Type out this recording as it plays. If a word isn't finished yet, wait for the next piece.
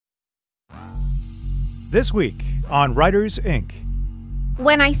This week on Writers Inc.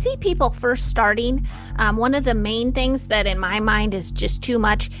 When I see people first starting, one of the main things that in my mind is just too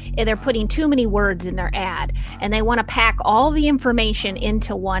much, they're putting too many words in their ad, and they want to pack all the information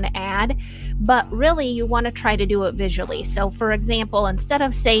into one ad. But really, you want to try to do it visually. So, for example, instead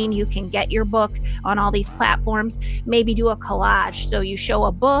of saying you can get your book on all these platforms, maybe do a collage. So you show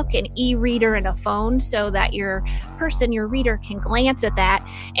a book, an e-reader, and a phone so that your reader can glance at that,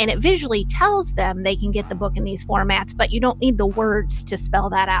 and it visually tells them they can get the book in these formats, but you don't need the words to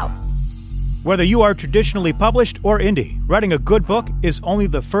spell that out. Whether you are traditionally published or indie, writing a good book is only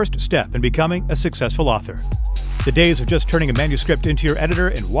the first step in becoming a successful author. The days of just turning a manuscript into your editor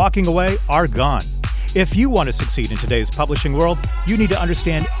and walking away are gone. If you want to succeed in today's publishing world, you need to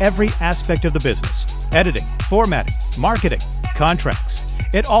understand every aspect of the business: editing, formatting, marketing, contracts.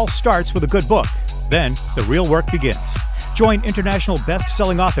 It all starts with a good book. Then the real work begins. Join international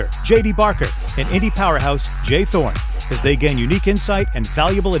best-selling author J.D. Barker and indie powerhouse Jay Thorne as they gain unique insight and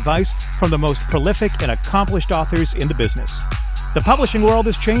valuable advice from the most prolific and accomplished authors in the business. The publishing world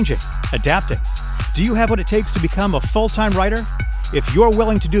is changing, adapting. Do you have what it takes to become a full-time writer? If you're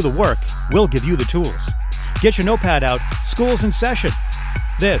willing to do the work, we'll give you the tools. Get your notepad out. School's in session.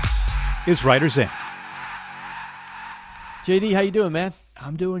 This is Writers Inc. JD, how you doing, man?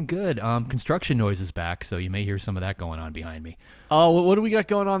 I'm doing good. Construction noise is back, so you may hear some of that going on behind me. Oh, what do we got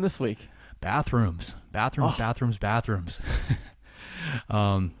going on this week? Bathrooms.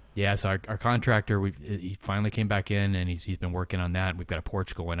 Yeah, so our contractor, he finally came back in, and he's been working on that. We've got a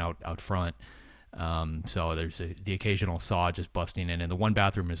porch going out front. So there's the occasional saw just busting in, and the one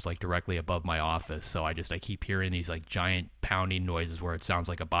bathroom is like directly above my office. So I keep hearing these like giant pounding noises where it sounds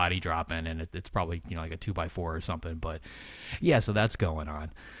like a body dropping, and it's probably, like a 2x4 or something. But yeah, so that's going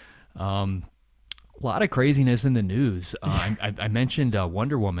on. A lot of craziness in the news. I mentioned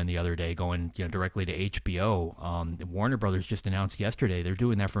Wonder Woman the other day going directly to HBO. Warner Brothers just announced yesterday they're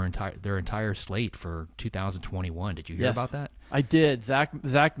doing that for their entire slate for 2021. Did you hear about that? I did. Zach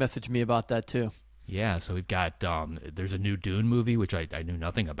messaged me about that too. Yeah, so we've got there's a new Dune movie, which I knew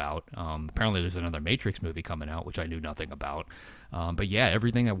nothing about. Apparently there's another Matrix movie coming out, which I knew nothing about. But yeah,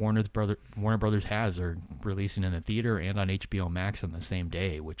 everything that Warner Brothers has are releasing in the theater and on HBO Max on the same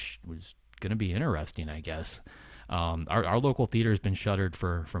day, which was going to be interesting, I guess. Our local theater has been shuttered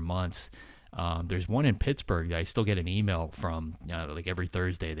for months. There's one in Pittsburgh that I still get an email from, like every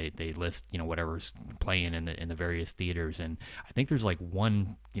Thursday they list, whatever's playing in the various theaters. And I think there's like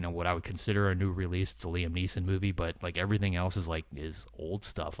one, what I would consider a new release. It's a Liam Neeson movie, but like everything else is old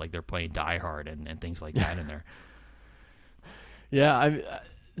stuff. Like they're playing Die Hard and things like that in there. Yeah.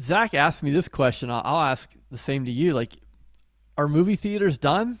 Zach asked me this question. I'll ask the same to you. Like, are movie theaters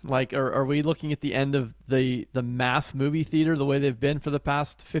done? Like, are we looking at the end of the mass movie theater the way they've been for the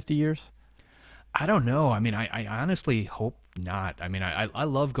past 50 years? I don't know. I mean, I honestly hope not. I mean, I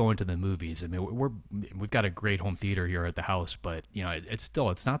love going to the movies. I mean, we've got a great home theater here at the house, but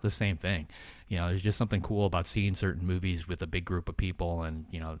it's not the same thing. There's just something cool about seeing certain movies with a big group of people and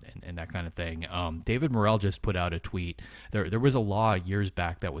that kind of thing. David Morrell just put out a tweet. There was a law years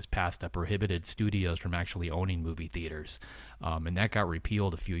back that was passed that prohibited studios from actually owning movie theaters. And that got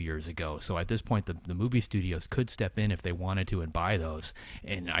repealed a few years ago. So at this point, the movie studios could step in if they wanted to and buy those.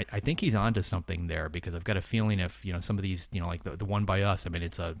 And I think he's onto something there, because I've got a feeling if, some of these, like the one by us, I mean,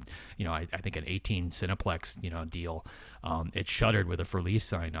 it's a, I think an 18 Cineplex, deal. It's shuttered with a for lease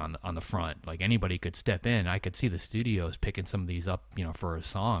sign on the front. Like anybody could step in. I could see the studios picking some of these up, for a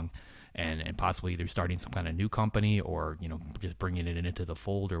song. And possibly either starting some kind of new company or, just bringing it into the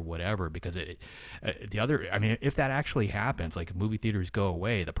fold or whatever, because if that actually happens, like if movie theaters go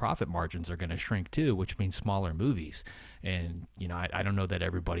away, the profit margins are going to shrink too, which means smaller movies. And, I don't know that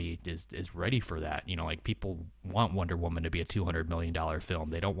everybody is ready for that. Like people want Wonder Woman to be a $200 million film.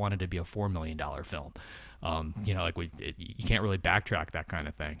 They don't want it to be a $4 million film. You can't really backtrack that kind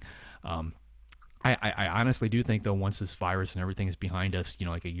of thing. I honestly do think, though, once this virus and everything is behind us,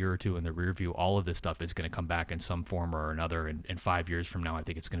 like a year or two in the rear view, all of this stuff is going to come back in some form or another. And 5 years from now, I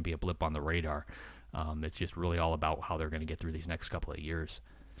think it's going to be a blip on the radar. It's just really all about how they're going to get through these next couple of years.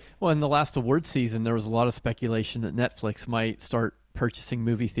 Well, in the last award season, there was a lot of speculation that Netflix might start purchasing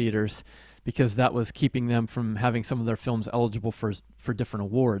movie theaters because that was keeping them from having some of their films eligible for different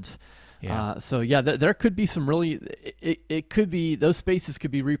awards. Yeah. There could be some really. It could be, those spaces could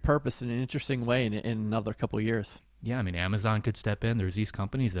be repurposed in an interesting way in another couple of years. Yeah, I mean, Amazon could step in. There's these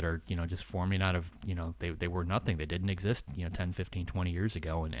companies that are, just forming out of, they were nothing. They didn't exist, 10, 15, 20 years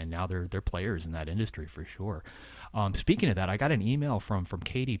ago, and now they're players in that industry for sure. Speaking of that, I got an email from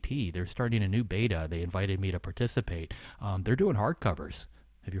KDP. They're starting a new beta. They invited me to participate. They're doing hardcovers.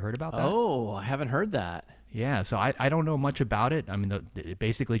 Have you heard about that? Oh, I haven't heard that. Yeah, so I don't know much about it. I mean, it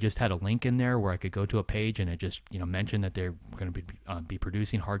basically just had a link in there where I could go to a page and it just mentioned that they're going to be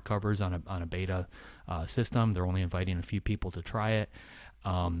producing hardcovers on a beta system. They're only inviting a few people to try it,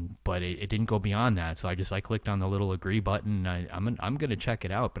 but it didn't go beyond that. So I clicked on the little agree button. I'm going to check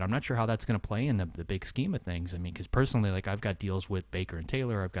it out, but I'm not sure how that's going to play in the big scheme of things. I mean, because personally, like I've got deals with Baker and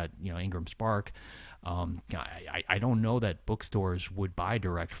Taylor. I've got Ingram Spark. I don't know that bookstores would buy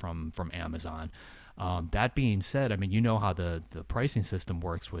direct from Amazon. That being said, I mean, you know how the pricing system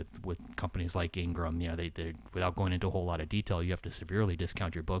works with companies like Ingram. They without going into a whole lot of detail, you have to severely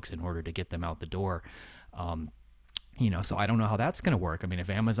discount your books in order to get them out the door. So I don't know how that's going to work. I mean,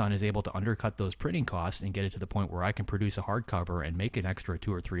 if Amazon is able to undercut those printing costs and get it to the point where I can produce a hardcover and make an extra $2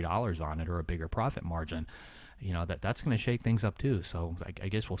 or $3 on it or a bigger profit margin, that's going to shake things up too. So I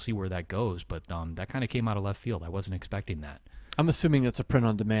guess we'll see where that goes. But that kind of came out of left field. I wasn't expecting that. I'm assuming it's a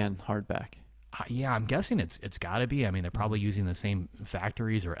print-on-demand hardback. Yeah, I'm guessing it's got to be. I mean, they're probably using the same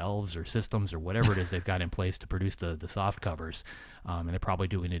factories or elves or systems or whatever it is they've got in place to produce the soft covers, and they're probably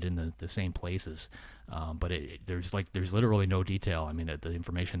doing it in the same places. But there's literally no detail. I mean, the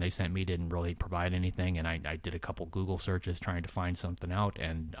information they sent me didn't really provide anything, and I did a couple Google searches trying to find something out,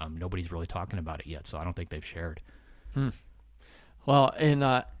 and nobody's really talking about it yet. So I don't think they've shared. Well, in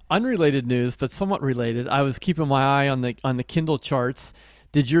unrelated news, but somewhat related, I was keeping my eye on the Kindle charts.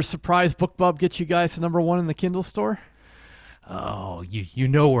 Did your surprise BookBub get you guys to number 1 in the Kindle store? Oh, you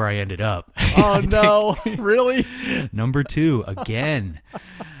know where I ended up. Oh, no. Really? Number 2 again.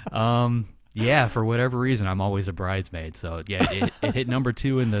 Yeah, for whatever reason, I'm always a bridesmaid. So, yeah, it hit number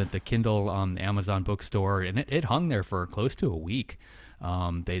 2 in the Kindle Amazon bookstore, and it hung there for close to a week.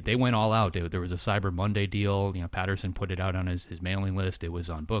 They went all out. There was a Cyber Monday deal. Patterson put it out on his mailing list. It was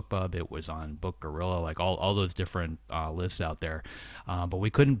on BookBub. It was on Book Gorilla, like all those different lists out there. But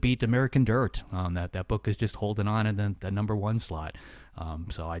we couldn't beat American Dirt. That book is just holding on in the number 1 slot.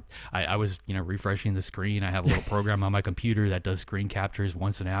 So I was refreshing the screen. I have a little program on my computer that does screen captures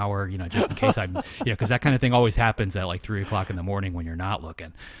once an hour. Just in case I'm because that kind of thing always happens at like 3:00 in the morning when you're not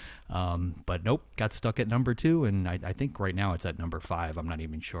looking. But nope, got stuck at number 2, and I think right now it's at number 5. I'm not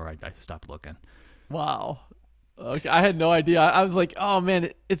even sure. I stopped looking. Wow. Okay, I had no idea. I was like, oh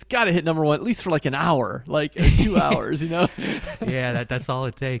man, it's got to hit number 1 at least for like an hour, like 2 hours, Yeah, that's all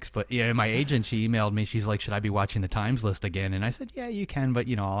it takes. But my agent, she emailed me. She's like, should I be watching the Times list again? And I said, yeah, you can, but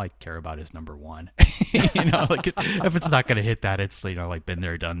all I care about is number 1. Like if it's not going to hit that, it's like been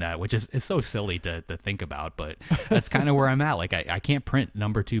there, done that, which is so silly to think about. But that's kind of where I'm at. Like I can't print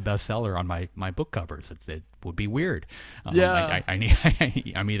number 2 bestseller on my book covers. It would be weird. Yeah.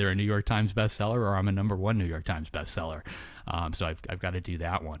 I'm either a New York Times bestseller or I'm a number 1 New York Times bestseller. So I've got to do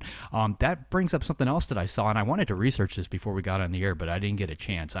that one. That brings up something else that I saw, and I wanted to research this before we got on the air, but I didn't get a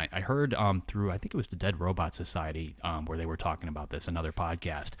chance. I heard through, I think it was the Dead Robot Society, where they were talking about this, another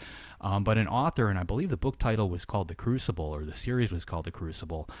podcast. But an author, and I believe the book title was called The Crucible, or the series was called The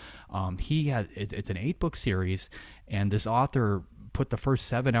Crucible. It's an 8-book series, and this author put the first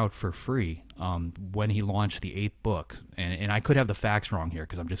 7 out for free when he launched the 8th book, and I could have the facts wrong here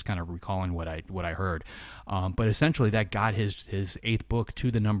because I'm just kind of recalling what I heard, but essentially that got his 8th book to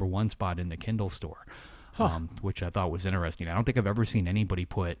the number 1 spot in the Kindle store. Which I thought was interesting. I don't think I've ever seen anybody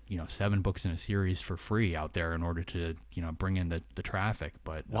put 7 books in a series for free out there in order to bring in the traffic.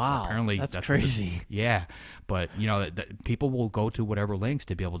 But wow, apparently that's crazy. Yeah, but people will go to whatever links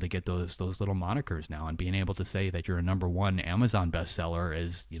to be able to get those little monikers now, and being able to say that you're a number 1 Amazon bestseller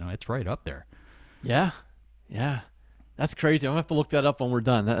is it's right up there. Yeah, that's crazy. I'm gonna have to look that up when we're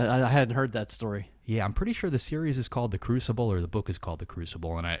done. I hadn't heard that story. Yeah, I'm pretty sure the series is called The Crucible, or the book is called The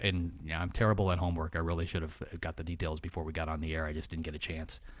Crucible, and I'm terrible at homework. I really should have got the details before we got on the air. I just didn't get a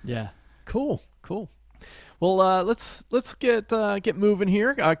chance. Yeah, cool. Well, let's get moving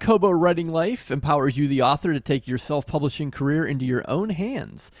here. Kobo Writing Life empowers you, the author, to take your self-publishing career into your own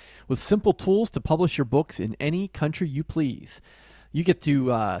hands with simple tools to publish your books in any country you please. You get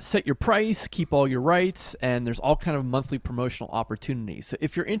to set your price, keep all your rights, and there's all kind of monthly promotional opportunities. So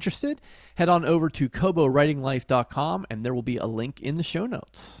if you're interested, head on over to KoboWritingLife.com, and there will be a link in the show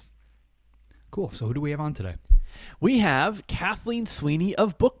notes. Cool. So who do we have on today? We have Kathleen Sweeney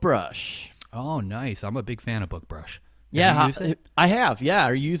of BookBrush. Oh, nice. I'm a big fan of BookBrush. Yeah, I have. Yeah,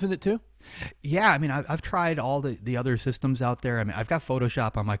 are you using it too? Yeah, I mean, I've tried all the other systems out there. I mean, I've got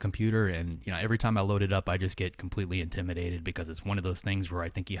Photoshop on my computer, and every time I load it up, I just get completely intimidated because it's one of those things where I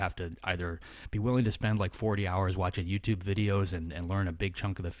think you have to either be willing to spend like 40 hours watching YouTube videos and learn a big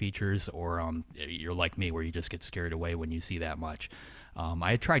chunk of the features, or you're like me where you just get scared away when you see that much.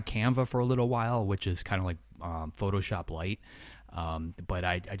 I had tried Canva for a little while, which is kind of like Photoshop Lite. But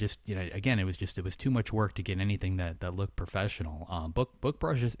I just, again, it was too much work to get anything that looked professional.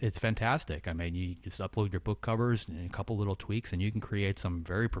 BookBrush it's fantastic. I mean, you just upload your book covers and a couple little tweaks, and you can create some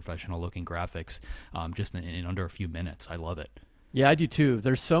very professional looking graphics just in under a few minutes. I love it. Yeah, I do too.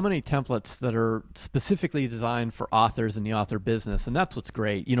 There's so many templates that are specifically designed for authors in the author business, and that's what's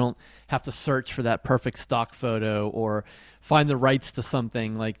great. You don't have to search for that perfect stock photo or find the rights to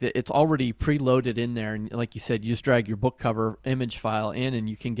something. Like it's already preloaded in there, and like you said, you just drag your book cover image file in, and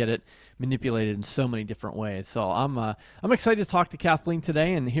you can get it manipulated in so many different ways. So I'm excited to talk to Kathleen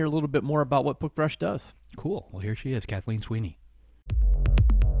today and hear a little bit more about what BookBrush does. Cool. Well, here she is, Kathleen Sweeney.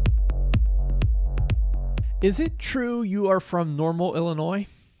 Is it true you are from Normal, Illinois?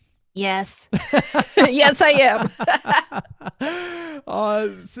 Yes. Yes, I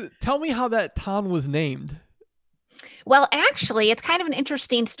am. So tell me how that town was named. Well, actually, it's kind of an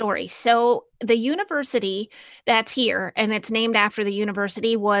interesting story. So the university that's here, and it's named after the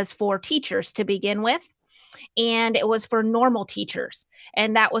university, was for teachers to begin with. And it was for normal teachers.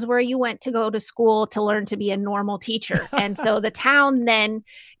 And that was where you went to go to school to learn to be a normal teacher. And so the town then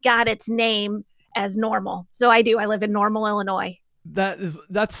got its name as Normal. So I live in Normal, Illinois.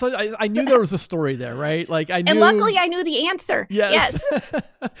 I knew there was a story there, right? Like I knew. And luckily I knew the answer. Yes.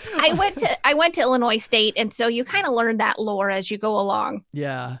 I went to Illinois State, and so you kind of learn that lore as you go along.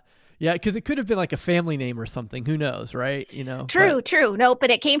 Yeah. Yeah, because it could have been like a family name or something. Who knows, right? True. No,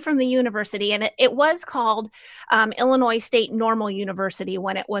 but it came from the university, and it was called Illinois State Normal University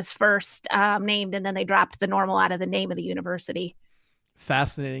when it was first named, and then they dropped the normal out of the name of the university.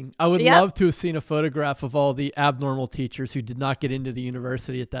 Fascinating. I would love to have seen a photograph of all the abnormal teachers who did not get into the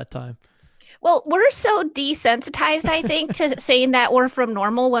university at that time. Well, we're so desensitized, I think, to saying that we're from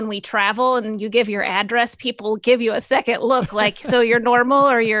Normal. When we travel and you give your address, people give you a second look like, so you're normal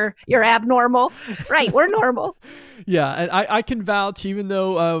or you're abnormal. Right. We're normal. Yeah. And I can vouch, even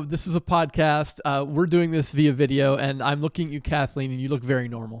though this is a podcast, we're doing this via video, and I'm looking at you, Kathleen, and you look very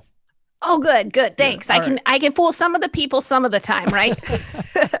normal. Oh, good. Thanks. Yeah, I can fool some of the people some of the time, right?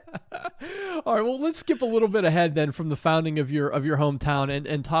 All right. Well, let's skip a little bit ahead then from the founding of your hometown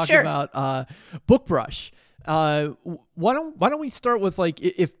and talk about BookBrush. Why don't we start with, like,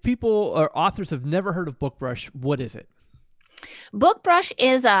 if people or authors have never heard of BookBrush, what is it? BookBrush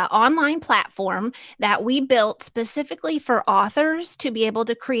is an online platform that we built specifically for authors to be able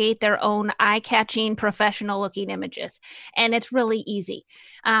to create their own eye-catching, professional-looking images. And it's really easy.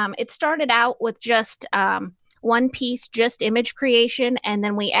 It started out with just one piece, just image creation, and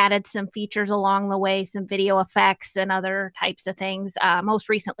then we added some features along the way, some video effects and other types of things. Most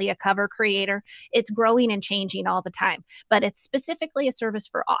recently, a cover creator. It's growing and changing all the time, but it's specifically a service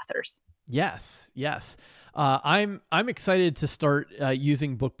for authors. Yes. I'm excited to start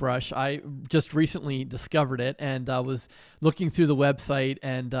using BookBrush. I just recently discovered it, and was looking through the website,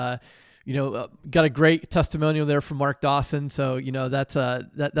 and got a great testimonial there from Mark Dawson. So that's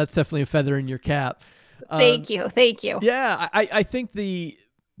definitely a feather in your cap. Thank you. Yeah, I think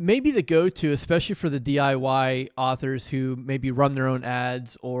maybe the go-to, especially for the DIY authors who maybe run their own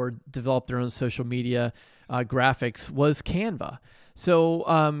ads or develop their own social media graphics, was Canva.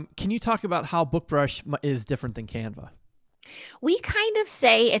 So can you talk about how BookBrush is different than Canva? We kind of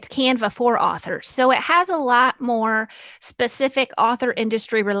say it's Canva for authors. So it has a lot more specific author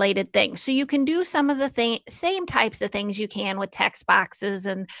industry related things. So you can do some of the same types of things you can with text boxes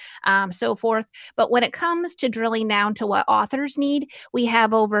and so forth. But when it comes to drilling down to what authors need, we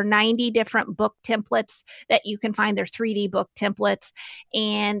have over 90 different book templates that you can find. They're 3D book templates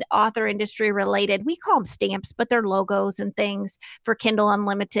and author industry related. We call them stamps, but they're logos and things for Kindle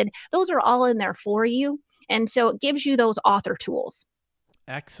Unlimited. Those are all in there for you. And so it gives you those author tools.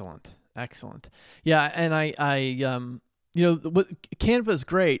 Excellent. Yeah. And Canva is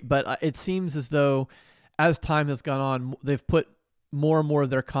great, but it seems as though as time has gone on, they've put more and more of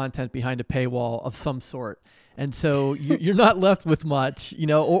their content behind a paywall of some sort. And so you're not left with much,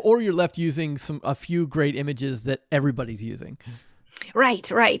 or you're left using a few great images that everybody's using. Right.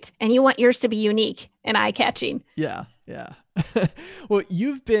 And you want yours to be unique and eye-catching. Yeah. Well,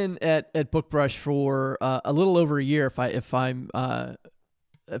 you've been at BookBrush for a little over a year, if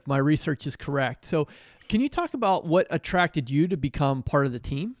my research is correct. So, can you talk about what attracted you to become part of the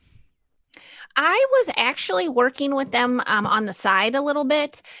team? I was actually working with them on the side a little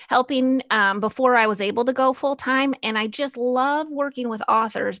bit, helping before I was able to go full time, and I just love working with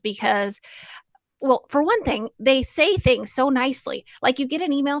authors because, well, for one thing, they say things so nicely. Like you get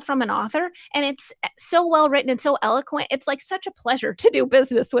an email from an author and it's so well written and so eloquent. It's like such a pleasure to do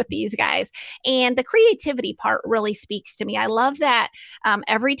business with these guys. And the creativity part really speaks to me. I love that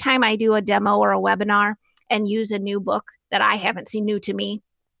every time I do a demo or a webinar and use a new book that I haven't seen, new to me,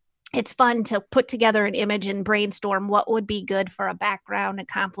 it's fun to put together an image and brainstorm what would be good for a background and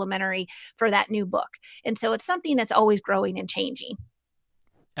complementary for that new book. And so it's something that's always growing and changing.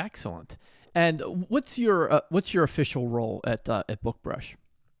 Excellent. And what's your official role at BookBrush?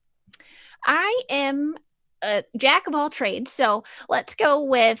 I am a jack of all trades. So let's go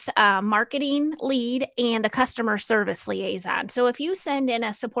with marketing lead and a customer service liaison. So if you send in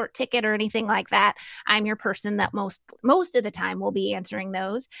a support ticket or anything like that, I'm your person that most of the time will be answering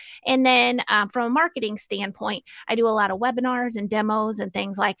those. And then from a marketing standpoint, I do a lot of webinars and demos and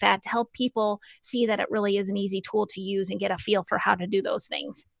things like that to help people see that it really is an easy tool to use and get a feel for how to do those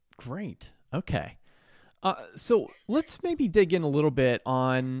things. Great. Okay. So let's maybe dig in a little bit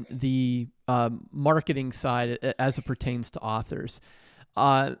on the marketing side as it pertains to authors.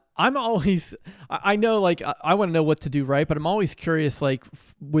 I know, like, I want to know what to do right, but I'm always curious, like,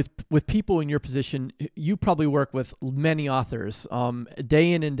 with people in your position, you probably work with many authors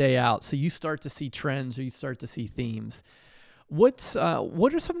day in and day out. So you start to see trends, or you start to see themes. What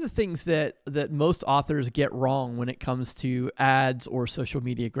are some of the things that most authors get wrong when it comes to ads or social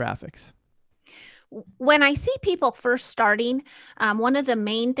media graphics? When I see people first starting, one of the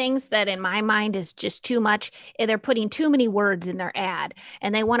main things that in my mind is just too much, they're putting too many words in their ad,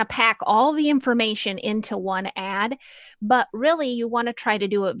 and they want to pack all the information into one ad, but really you want to try to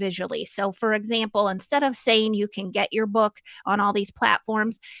do it visually. So for example, instead of saying you can get your book on all these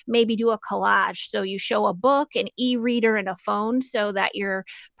platforms, maybe do a collage. So you show a book, an e-reader, and a phone so that your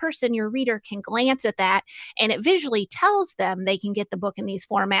reader can glance at that, and it visually tells them they can get the book in these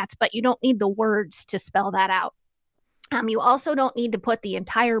formats, but you don't need the words to spell that out. You also don't need to put the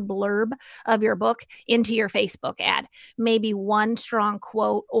entire blurb of your book into your Facebook ad. Maybe one strong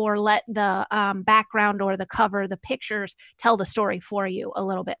quote, or let the background or the cover, the pictures, tell the story for you a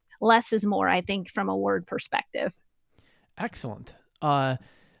little bit. Less is more, I think, from a word perspective. Excellent.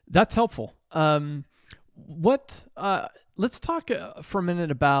 That's helpful. Let's talk for a minute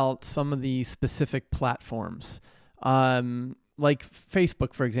about some of the specific platforms. Like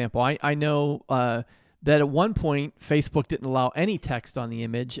Facebook, for example. I know that at one point Facebook didn't allow any text on the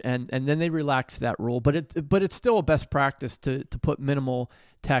image, and then they relaxed that rule. But it's still a best practice to put minimal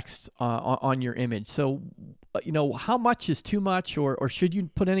text on your image. So, how much is too much, or should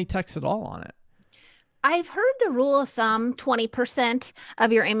you put any text at all on it? I've heard the rule of thumb, 20%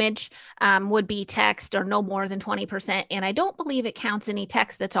 of your image would be text, or no more than 20%. And I don't believe it counts any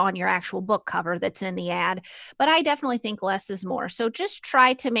text that's on your actual book cover that's in the ad, but I definitely think less is more. So just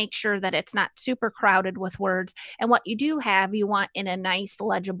try to make sure that it's not super crowded with words. And what you do have, you want in a nice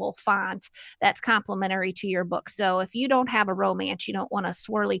legible font that's complementary to your book. So if you don't have a romance, you don't want a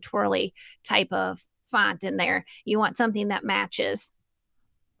swirly twirly type of font in there. You want something that matches.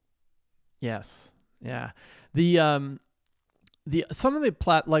 Yes. Yeah. Some of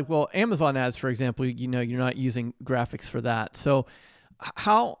the Amazon ads, for example, you're not using graphics for that. So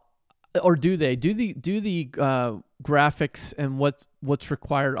how, or do the graphics and what's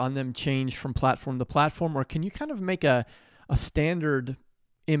required on them change from platform to platform, or can you kind of make a standard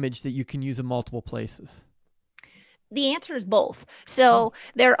image that you can use in multiple places? The answer is both. So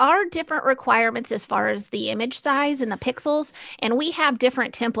there are different requirements as far as the image size and the pixels, and we have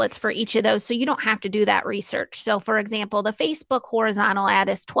different templates for each of those, so you don't have to do that research. So for example, the Facebook horizontal ad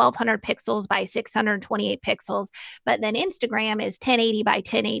is 1200 pixels by 628 pixels, but then Instagram is 1080 by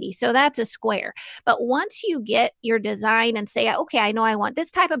 1080. So that's a square. But once you get your design and say, okay, I know I want this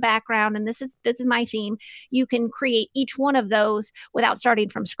type of background and this is my theme, you can create each one of those without starting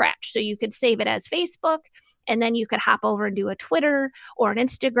from scratch. So you could save it as Facebook, and then you could hop over and do a Twitter or an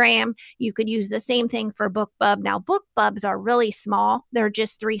Instagram. You could use the same thing for BookBub. Now, BookBubs are really small. They're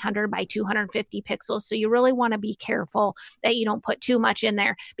just 300 by 250 pixels. So you really want to be careful that you don't put too much in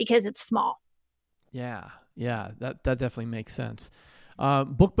there because it's small. Yeah, that definitely makes sense.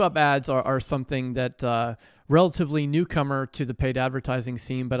 BookBub ads are something that relatively newcomer to the paid advertising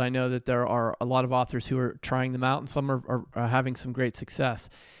scene, but I know that there are a lot of authors who are trying them out, and some are having some great success.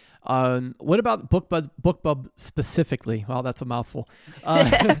 What about BookBub specifically? Well, that's a mouthful.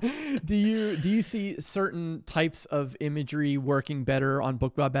 Do you see certain types of imagery working better on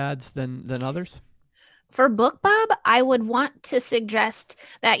BookBub ads than others? For BookBub, I would want to suggest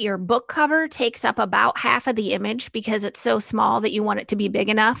that your book cover takes up about half of the image because it's so small that you want it to be big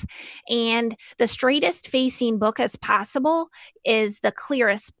enough. And the straightest facing book as possible is the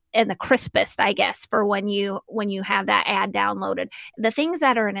clearest and the crispest, I guess, for when you have that ad downloaded. The things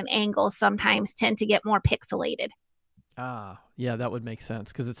that are in an angle sometimes tend to get more pixelated. Yeah, that would make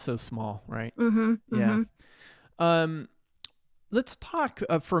sense because it's so small, right? Mm-hmm, yeah. Mm-hmm. Let's talk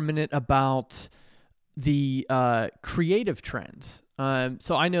for a minute about the creative trends.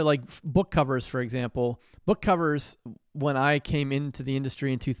 So I know, like book covers, for example, book covers, when I came into the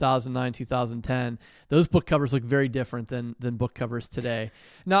industry in 2009, 2010, those book covers look very different than book covers today.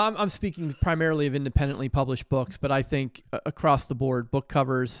 Now, I'm speaking primarily of independently published books, but I think across the board, book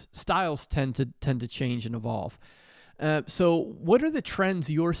covers styles tend to change and evolve. So what are the trends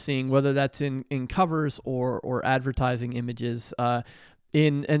you're seeing, whether that's in covers or advertising images,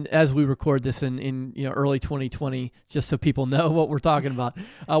 and as we record this in early 2020, just so people know what we're talking about,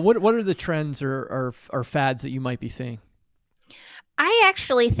 what are the trends or fads that you might be seeing? I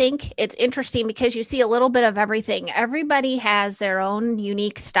actually think it's interesting because you see a little bit of everything. Everybody has their own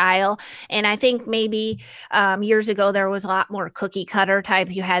unique style. And I think maybe years ago, there was a lot more cookie cutter type.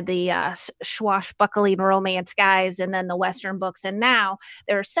 You had the swashbuckling romance guys and then the Western books. And now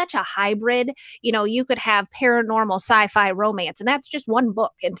there's such a hybrid. You could have paranormal sci-fi romance, and that's just one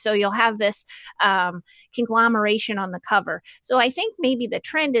book. And so you'll have this conglomeration on the cover. So I think maybe the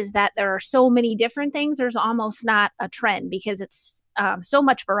trend is that there are so many different things. There's almost not a trend because it's so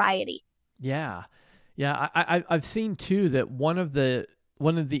much variety. Yeah. I've seen too that one of the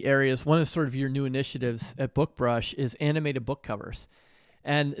areas, one of sort of your new initiatives at BookBrush is animated book covers,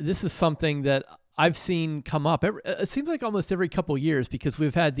 and this is something that I've seen come up. It seems like almost every couple of years, because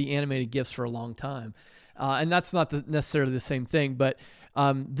we've had the animated GIFs for a long time, and that's not necessarily the same thing. But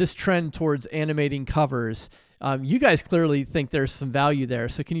this trend towards animating covers, you guys clearly think there's some value there.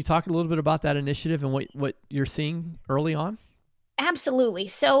 So can you talk a little bit about that initiative and what you're seeing early on? Absolutely.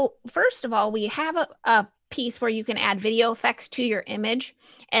 So first of all, we have a piece where you can add video effects to your image.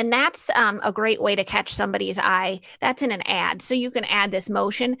 And that's a great way to catch somebody's eye. That's in an ad. So you can add this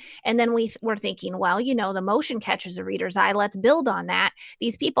motion. And then we're thinking, well, the motion catches the reader's eye. Let's build on that.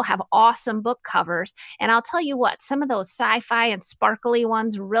 These people have awesome book covers. And I'll tell you what, some of those sci-fi and sparkly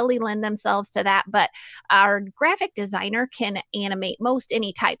ones really lend themselves to that. But our graphic designer can animate most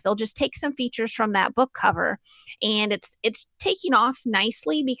any type. They'll just take some features from that book cover. And it's taking off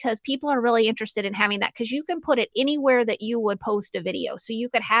nicely because people are really interested in having that, because you can put it anywhere that you would post a video. So you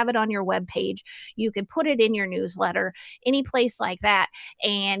could have it on your webpage, you could put it in your newsletter, any place like that,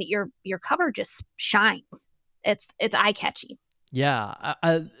 and your cover just shines. It's eye-catching. Yeah,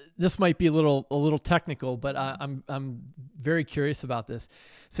 this might be a little technical, but I'm very curious about this.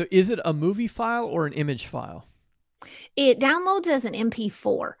 So is it a movie file or an image file? It downloads as an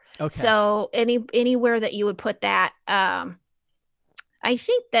MP4. Okay. So anywhere that you would put that, I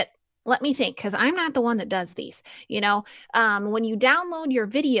think that, let me think, because I'm not the one that does these. When you download your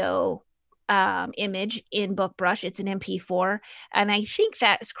video image in BookBrush, it's an MP4, and I think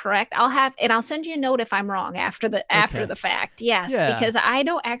that's correct. I'll send you a note if I'm wrong after the fact. Yes, yeah. Because I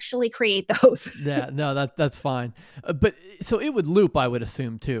don't actually create those. Yeah, no, that's fine. But so it would loop, I would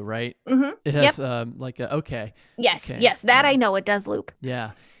assume too, right? Mm-hmm. It has Yep. Okay. Yes, okay. Yes, that I know it does loop.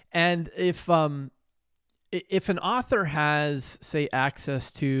 Yeah, and if an author has, say,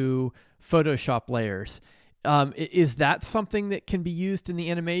 access to Photoshop layers, is that something that can be used in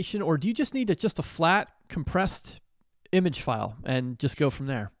the animation, or do you just need just a flat compressed image file and just go from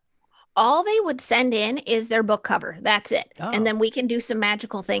there? All they would send in is their book cover. That's it. Oh. And then we can do some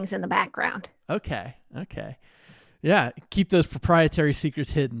magical things in the background. Okay. Yeah, keep those proprietary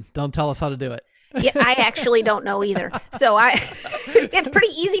secrets hidden. Don't tell us how to do it. Yeah, I actually don't know either. So it's pretty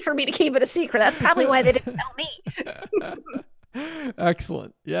easy for me to keep it a secret. That's probably why they didn't tell me.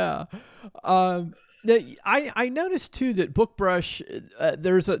 Excellent. Yeah. I noticed too that BookBrush,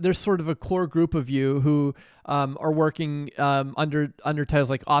 there's sort of a core group of you who are working under titles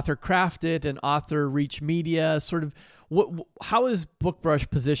like Author Crafted and Author Reach Media. Sort of, how is BookBrush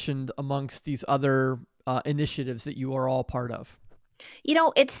positioned amongst these other initiatives that you are all part of?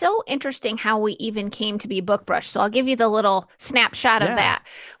 It's so interesting how we even came to be BookBrush. So I'll give you the little snapshot of that.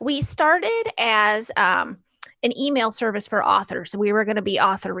 We started as an email service for authors. We were going to be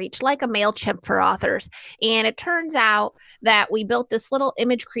Author Reach, like a MailChimp for authors. And it turns out that we built this little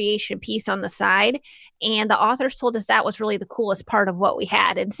image creation piece on the side, and the authors told us that was really the coolest part of what we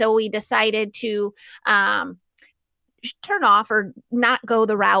had. And so we decided to turn off or not go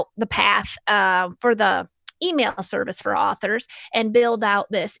the path for the email service for authors and build out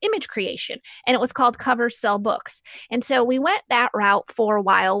this image creation. And it was called Covers Sell Books. And so we went that route for a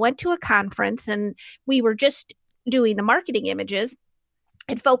while, went to a conference, and we were just doing the marketing images.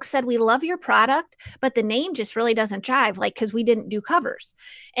 And folks said, we love your product, but the name just really doesn't jive, like, because we didn't do covers.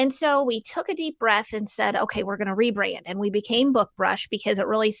 And so we took a deep breath and said, okay, we're going to rebrand. And we became BookBrush because it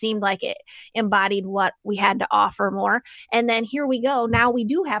really seemed like it embodied what we had to offer more. And then here we go. Now we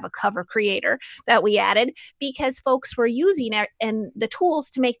do have a cover creator that we added because folks were using it and the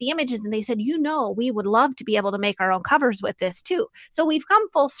tools to make the images. And they said, we would love to be able to make our own covers with this too. So we've come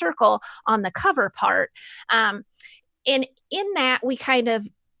full circle on the cover part. And in that, we kind of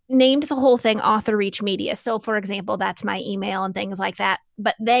named the whole thing Author Reach Media. So, for example, that's my email and things like that.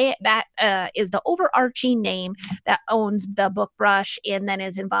 But that is the overarching name that owns the BookBrush and then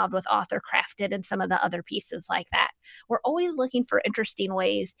is involved with Author Crafted and some of the other pieces like that. We're always looking for interesting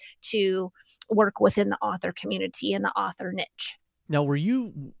ways to work within the author community and the author niche. Now, were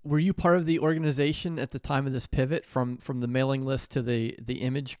you part of the organization at the time of this pivot from the mailing list to the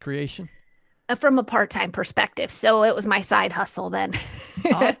image creation? From a part-time perspective. So it was my side hustle then.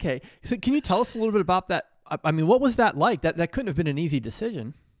 Okay. So can you tell us a little bit about that? I mean, what was that like? That couldn't have been an easy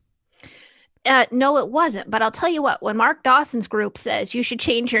decision. No, it wasn't. But I'll tell you what, when Mark Dawson's group says you should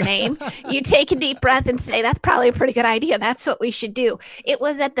change your name, you take a deep breath and say, that's probably a pretty good idea. That's what we should do. It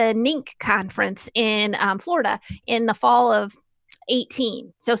was at the NINC conference in Florida in the fall of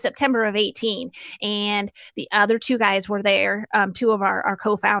 18. So September of 18. And the other two guys were there, two of our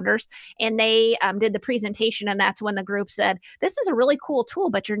co-founders, and they did the presentation. And that's when the group said, this is a really cool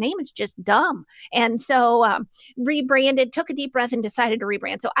tool, but your name is just dumb. And so rebranded, took a deep breath and decided to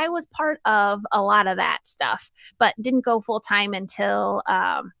rebrand. So I was part of a lot of that stuff, but didn't go full time until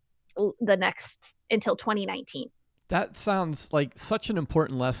 2019. That sounds like such an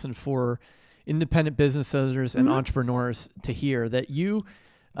important lesson for independent business owners and entrepreneurs to hear, that you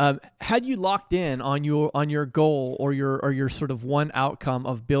had you locked in on your goal or your sort of one outcome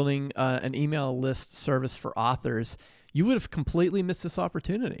of building an email list service for authors, you would have completely missed this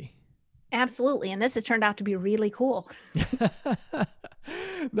opportunity. Absolutely. And this has turned out to be really cool.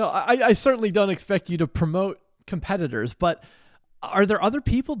 No, I certainly don't expect you to promote competitors, but are there other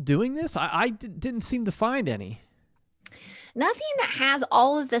people doing this? I didn't seem to find any. Nothing that has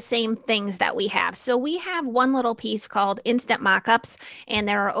all of the same things that we have. So we have one little piece called Instant Mockups, and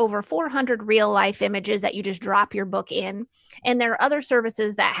there are over 400 real life images that you just drop your book in. And there are other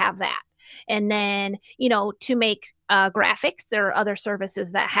services that have that. And then, to make graphics, there are other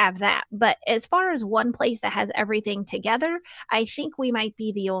services that have that. But as far as one place that has everything together, I think we might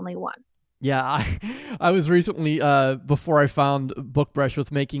be the only one. Yeah, I was recently, before I found BookBrush,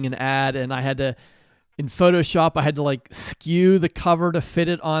 was making an ad, and I had to, in Photoshop, I had to skew the cover to fit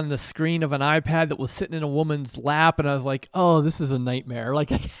it on the screen of an iPad that was sitting in a woman's lap, and I was like, "Oh, this is a nightmare!" I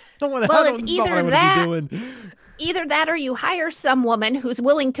don't want to. Well, it's either that, or you hire some woman who's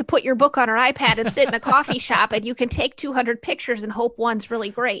willing to put your book on her iPad and sit in a coffee shop, and you can take 200 pictures and hope one's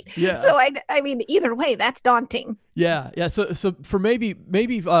really great. Yeah. So I mean, either way, that's daunting. Yeah. So for maybe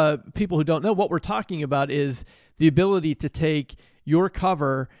people who don't know, what we're talking about is the ability to take your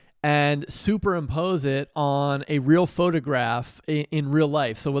cover and superimpose it on a real photograph in real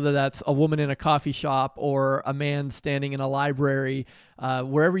life. So whether that's a woman in a coffee shop or a man standing in a library,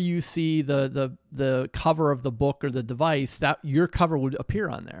 wherever you see the cover of the book or the device, that your cover would appear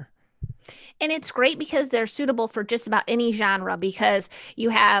on there. And it's great because they're suitable for just about any genre, because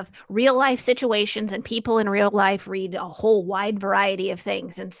you have real life situations and people in real life read a whole wide variety of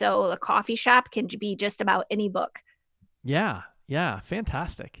things. And so a coffee shop can be just about any book. Yeah.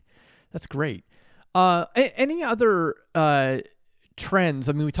 Fantastic. That's great. Any other trends?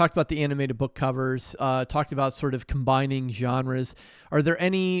 I mean, we talked about the animated book covers, talked about sort of combining genres. Are there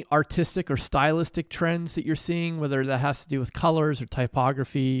any artistic or stylistic trends that you're seeing, whether that has to do with colors or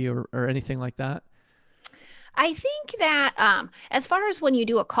typography or anything like that? I think that as far as when you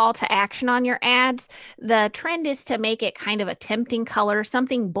do a call to action on your ads, the trend is to make it kind of a tempting color,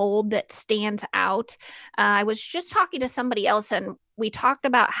 something bold that stands out. I was just talking to somebody else, and we talked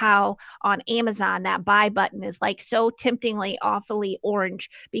about how on Amazon that buy button is so temptingly awfully orange.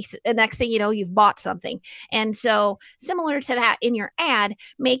 The next thing you know, you've bought something. And so similar to that, in your ad,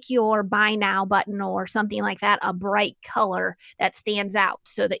 make your buy now button or something like that a bright color that stands out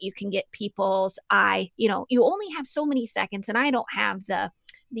so that you can get people's eye. You only have so many seconds, and I don't have the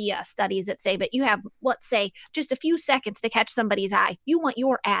studies that say, but you have, let's say, just a few seconds to catch somebody's eye. You want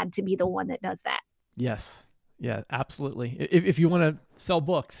your ad to be the one that does that. Yes. Yeah, absolutely. If you want to sell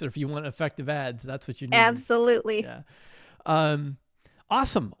books or if you want effective ads, that's what you need. Absolutely. Yeah.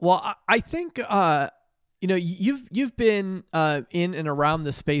 Awesome. Well, I think you've been in and around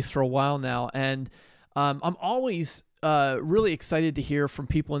this space for a while now, and I'm always really excited to hear from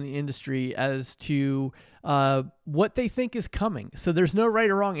people in the industry as to what they think is coming. So there's no right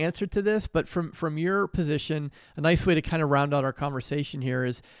or wrong answer to this, but from your position, a nice way to kind of round out our conversation here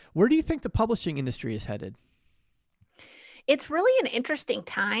is, where do you think the publishing industry is headed? It's really an interesting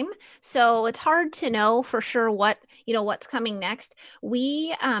time. So it's hard to know for sure what's coming next.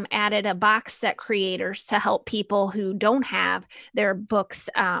 We added a box set creators to help people who don't have their books.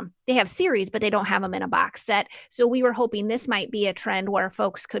 They have series, but they don't have them in a box set. So we were hoping this might be a trend where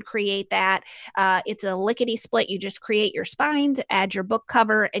folks could create that. It's a lickety split. You just create your spines, add your book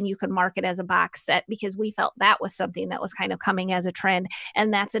cover, and you can mark it as a box set, because we felt that was something that was kind of coming as a trend.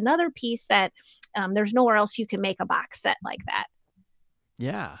 And that's another piece that there's nowhere else you can make a box set like that.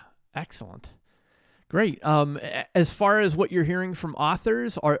 Yeah, excellent. Great. As far as what you're hearing from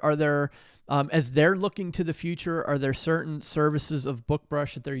authors, are there, as they're looking to the future, are there certain services of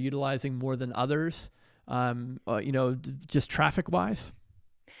BookBrush that they're utilizing more than others, just traffic-wise?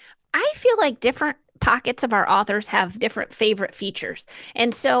 I feel like different pockets of our authors have different favorite features.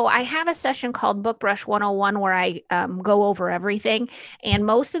 And so I have a session called BookBrush 101 where I go over everything. And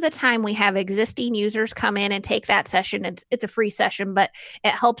most of the time we have existing users come in and take that session. It's a free session, but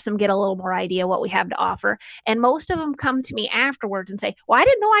it helps them get a little more idea what we have to offer. And most of them come to me afterwards and say, well, I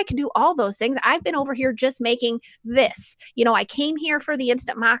didn't know I could do all those things. I've been over here just making this. I came here for the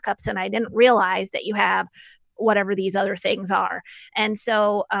instant mock-ups and I didn't realize that you have whatever these other things are. And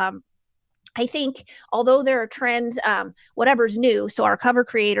so, I think although there are trends, whatever's new, so our cover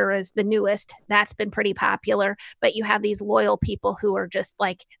creator is the newest, that's been pretty popular, but you have these loyal people who are just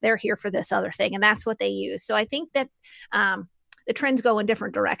like, they're here for this other thing, and that's what they use. So I think that the trends go in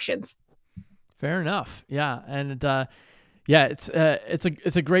different directions. Fair enough. Yeah. And it's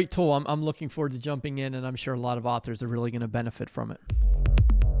a great tool. I'm looking forward to jumping in, and I'm sure a lot of authors are really going to benefit from it.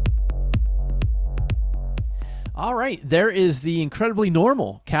 All right, there is the incredibly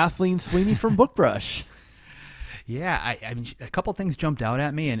normal Kathleen Sweeney from BookBrush. Yeah, I mean, a couple things jumped out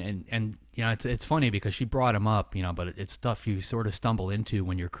at me, and it's funny because she brought them up, but it's stuff you sort of stumble into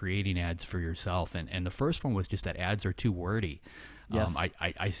when you're creating ads for yourself. And the first one was just that ads are too wordy. Yes.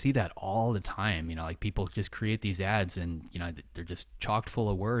 I see that all the time, like people just create these ads and, they're just chocked full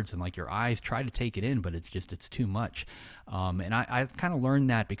of words, and like your eyes try to take it in, but it's too much. And I've kind of learned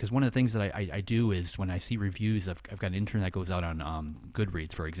that because one of the things that I do is when I see reviews, I've got an intern that goes out on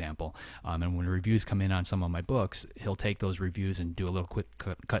Goodreads, for example. And when reviews come in on some of my books, he'll take those reviews and do a little quick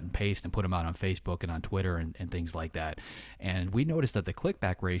cut and paste and put them out on Facebook and on Twitter and things like that. And we noticed that the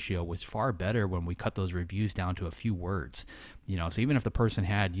clickback ratio was far better when we cut those reviews down to a few words. So even if the person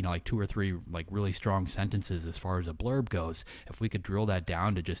had, like 2 or 3 like really strong sentences as far as a blurb goes, if we could drill that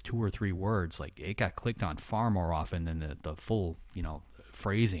down to just 2 or 3 words, like it got clicked on far more often than the full,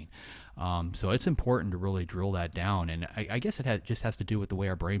 phrasing. So it's important to really drill that down. And I guess it just has to do with the way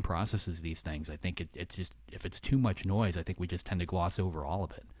our brain processes these things. I think it's just, if it's too much noise, I think we just tend to gloss over all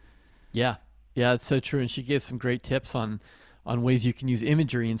of it. Yeah. Yeah, it's so true. And she gave some great tips on ways you can use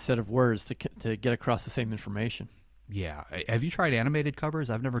imagery instead of words to get across the same information. Yeah. Have you tried animated covers?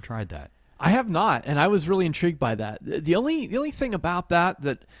 I've never tried that. I have not, and I was really intrigued by that. The only thing about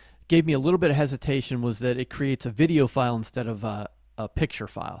that gave me a little bit of hesitation was that it creates a video file instead of a picture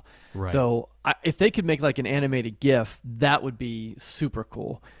file. Right. So if they could make like an animated GIF, that would be super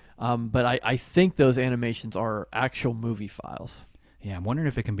cool. But I think those animations are actual movie files. Yeah, I'm wondering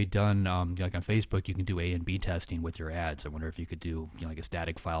if it can be done, like on Facebook, you can do A and B testing with your ads. I wonder if you could do like a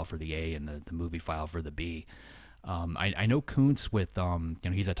static file for the A and the movie file for the B. I know Kuntz with,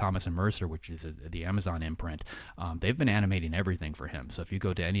 he's at Thomas & Mercer, which is the Amazon imprint. They've been animating everything for him. So if you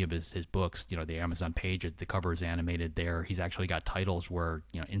go to any of his books, the Amazon page, the cover is animated there. He's actually got titles where,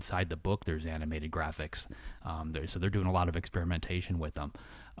 inside the book there's animated graphics. So they're doing a lot of experimentation with them.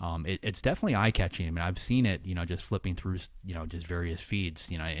 It's definitely eye-catching. I mean, I've seen it, just flipping through, just various feeds,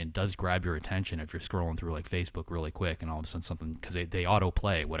 it does grab your attention if you're scrolling through like Facebook really quick and all of a sudden something, because they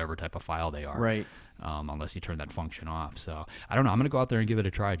auto-play whatever type of file they are. Right. Unless you turn that function off. So I don't know. I'm going to go out there and give it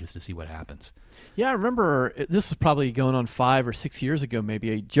a try just to see what happens. Yeah, I remember this was probably going on 5 or 6 years ago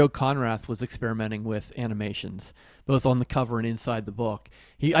maybe. Joe Conrath was experimenting with animations, both on the cover and inside the book.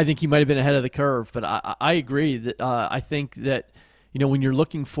 I think he might have been ahead of the curve, but I agree that I think that, when you're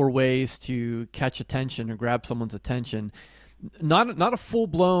looking for ways to catch attention or grab someone's attention, not a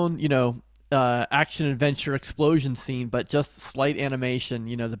full-blown, action adventure explosion scene, but just slight animation,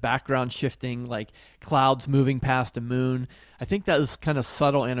 the background shifting, like clouds moving past a moon. I think those kind of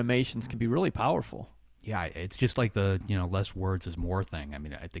subtle animations can be really powerful. Yeah, it's just like the, less words is more thing. I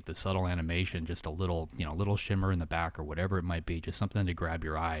mean, I think the subtle animation, just a little, little shimmer in the back or whatever it might be, just something to grab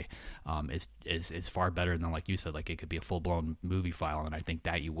your eye, is far better than, like you said, like it could be a full-blown movie file, and I think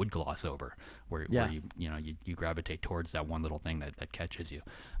that you would gloss over, where you gravitate towards that one little thing that catches you.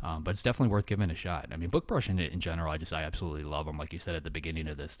 But it's definitely worth giving a shot. I mean, BookBrush in general, I absolutely love them. Like you said at the beginning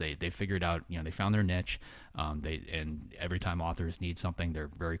of this, they figured out, they found their niche. And every time authors need something,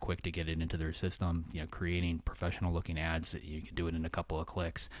 they're very quick to get it into their system. Creating professional looking ads, you can do it in a couple of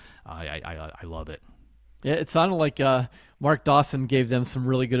clicks. I love it. Yeah, it sounded like Mark Dawson gave them some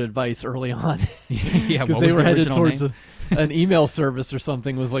really good advice early on. Yeah, because they were headed towards an email service or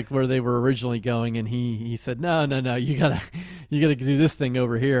something was like where they were originally going, and he said, no, you gotta do this thing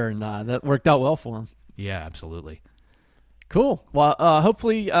over here, and that worked out well for him. Yeah, absolutely. Cool. Well,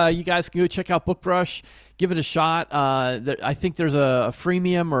 hopefully you guys can go check out BookBrush. Give it a shot. I think there's a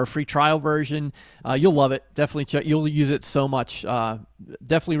freemium or a free trial version. You'll love it. Definitely check. You'll use it so much.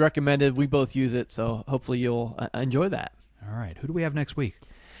 Definitely recommended. We both use it, so hopefully you'll enjoy that. All right. Who do we have next week?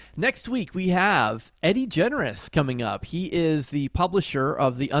 Next week we have Eddie Generous coming up. He is the publisher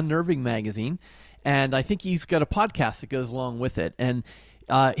of the Unnerving magazine, and I think he's got a podcast that goes along with it. And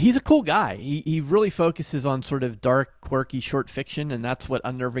he's a cool guy. He really focuses on sort of dark, quirky short fiction, and that's what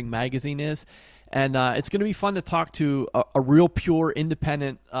Unnerving magazine is. And it's going to be fun to talk to a real pure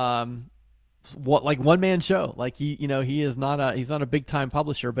independent, one man show. Like he's not a big time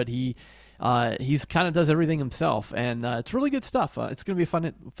publisher, but he's kind of does everything himself, and it's really good stuff. It's going to be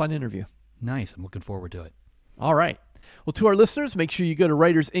a fun interview. Nice. I'm looking forward to it. All right. Well, to our listeners, make sure you go to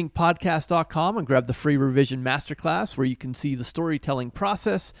writersincpodcast.com and grab the free revision masterclass where you can see the storytelling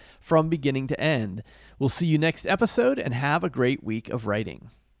process from beginning to end. We'll see you next episode, and have a great week of writing.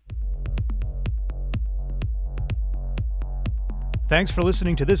 Thanks for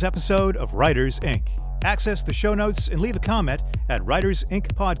listening to this episode of Writers Inc. Access the show notes and leave a comment at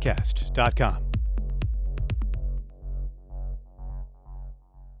writersincpodcast.com.